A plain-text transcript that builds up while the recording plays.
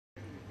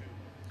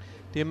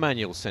The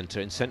Emmanuel Centre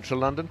in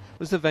central London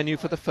was the venue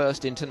for the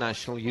first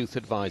International Youth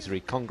Advisory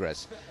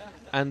Congress,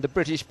 and the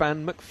British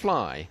band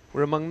McFly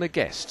were among the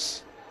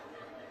guests.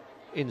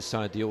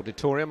 Inside the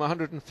auditorium,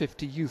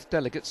 150 youth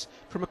delegates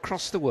from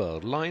across the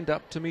world lined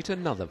up to meet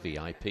another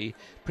VIP,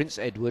 Prince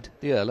Edward,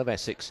 the Earl of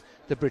Essex,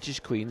 the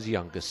British Queen's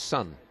youngest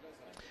son.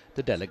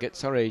 The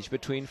delegates are aged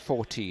between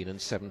 14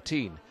 and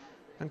 17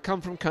 and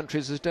come from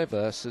countries as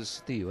diverse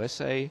as the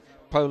USA,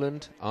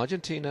 Poland,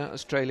 Argentina,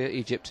 Australia,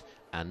 Egypt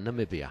and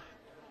Namibia.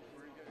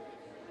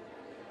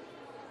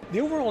 The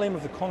overall aim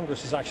of the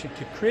Congress is actually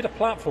to create a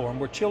platform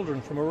where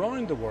children from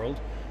around the world,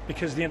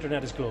 because the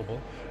internet is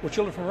global, where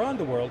children from around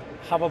the world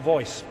have a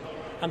voice,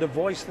 and a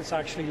voice that's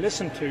actually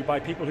listened to by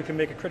people who can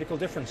make a critical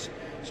difference.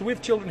 So we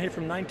have children here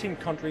from 19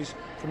 countries,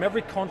 from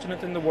every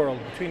continent in the world,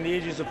 between the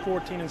ages of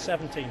 14 and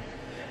 17.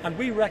 And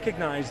we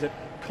recognise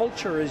that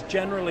culture is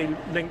generally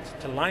linked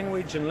to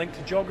language and linked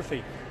to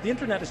geography. The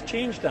internet has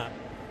changed that.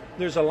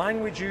 There's a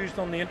language used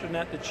on the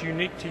internet that's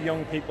unique to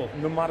young people,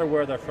 no matter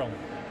where they're from.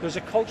 There's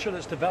a culture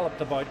that's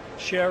developed about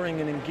sharing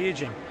and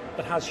engaging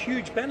that has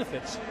huge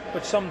benefits,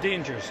 but some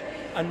dangers.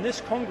 And this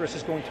Congress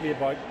is going to be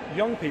about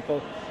young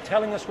people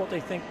telling us what they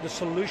think the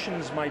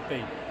solutions might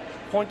be,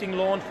 pointing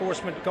law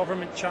enforcement,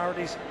 government,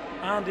 charities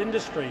and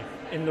industry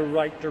in the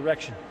right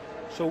direction.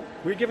 So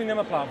we're giving them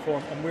a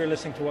platform and we're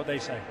listening to what they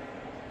say.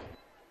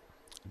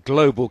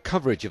 Global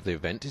coverage of the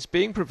event is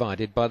being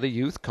provided by the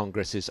Youth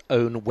Congress's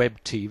own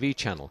web TV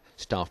channel,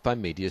 staffed by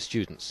media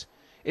students.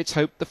 It's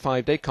hoped the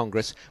 5-day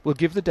Congress will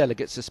give the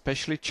delegates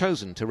especially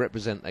chosen to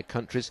represent their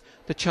countries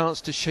the chance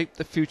to shape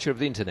the future of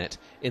the internet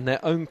in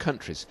their own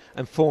countries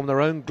and form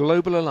their own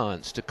global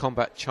alliance to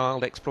combat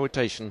child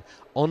exploitation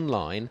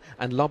online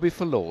and lobby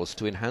for laws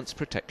to enhance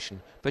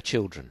protection for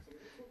children.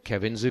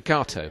 Kevin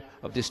Zucato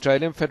of the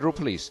Australian Federal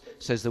Police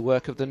says the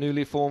work of the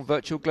newly formed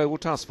Virtual Global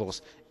Task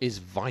Force is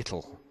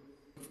vital.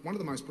 One of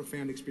the most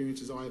profound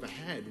experiences I ever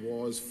had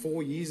was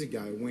 4 years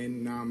ago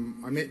when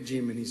I met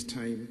Jim and his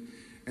team,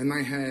 and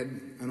they had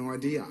an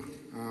idea,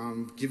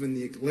 given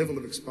the level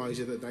of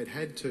exposure that they'd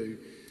had to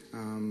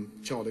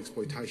child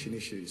exploitation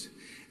issues.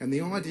 And the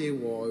idea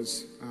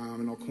was,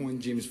 and I'll coin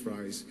Jim's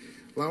phrase,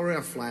 lower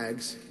our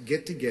flags,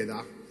 get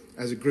together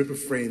as a group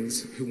of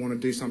friends who want to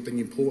do something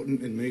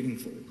important and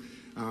meaningful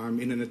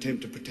in an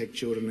attempt to protect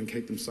children and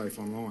keep them safe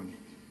online.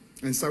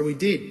 And so we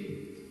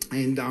did.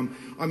 And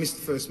I missed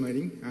the first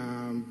meeting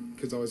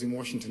because I was in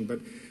Washington, but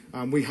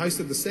we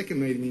hosted the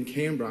second meeting in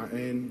Canberra,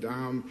 and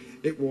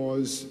it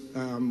was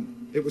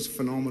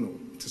phenomenal,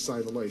 to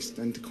say the least.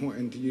 And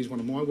to use one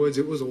of my words,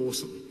 it was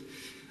awesome.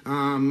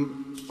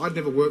 I'd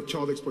never worked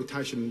child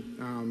exploitation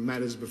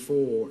matters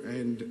before,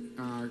 and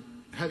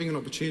having an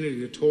opportunity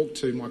to talk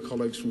to my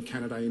colleagues from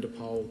Canada,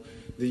 Interpol,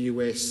 the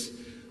US,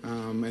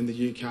 and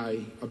the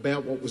UK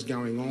about what was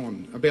going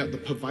on, about the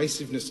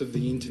pervasiveness of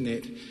the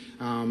internet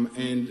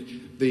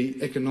and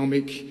the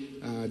economic,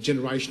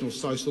 generational,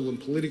 social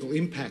and political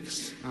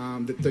impacts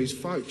that these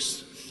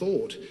folks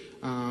thought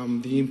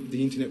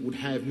the internet would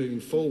have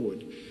moving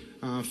forward.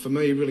 For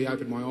me, it really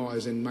opened my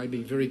eyes and made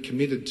me very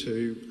committed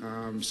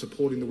to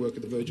supporting the work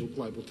of the Virtual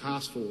Global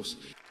Task Force.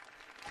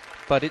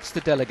 But it's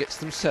the delegates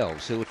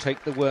themselves who will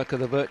take the work of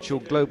the Virtual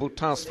Global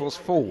Task Force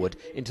forward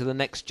into the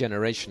next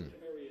generation.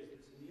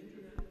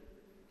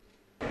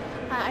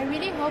 I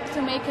really hope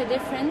to make a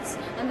difference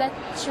and let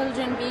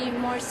children be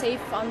more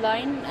safe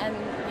online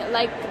and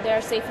like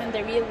they're safe in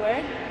the real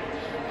world.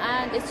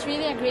 And it's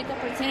really a great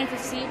opportunity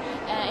to see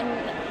in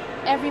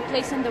every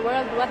place in the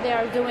world what they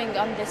are doing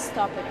on this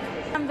topic.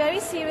 I'm very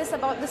serious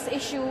about this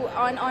issue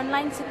on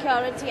online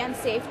security and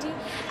safety,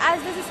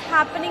 as this is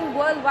happening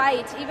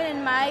worldwide, even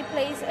in my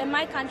place, in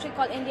my country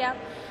called India.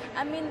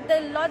 I mean,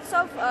 there are lots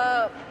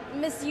of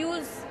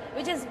misuse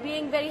which is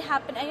being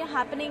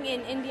happening in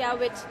India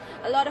with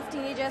a lot of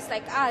teenagers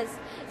like us.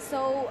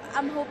 So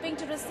I'm hoping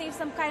to receive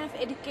some kind of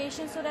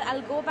education so that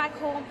I'll go back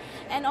home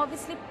and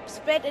obviously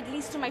spread at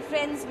least to my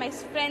friends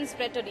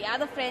spread to the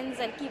other friends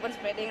and keep on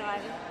spreading on.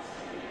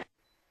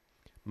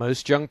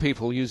 Most young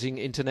people using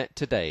internet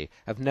today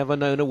have never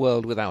known a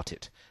world without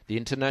it. The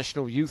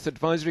International Youth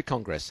Advisory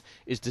Congress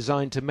is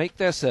designed to make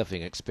their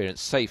surfing experience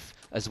safe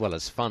as well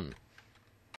as fun.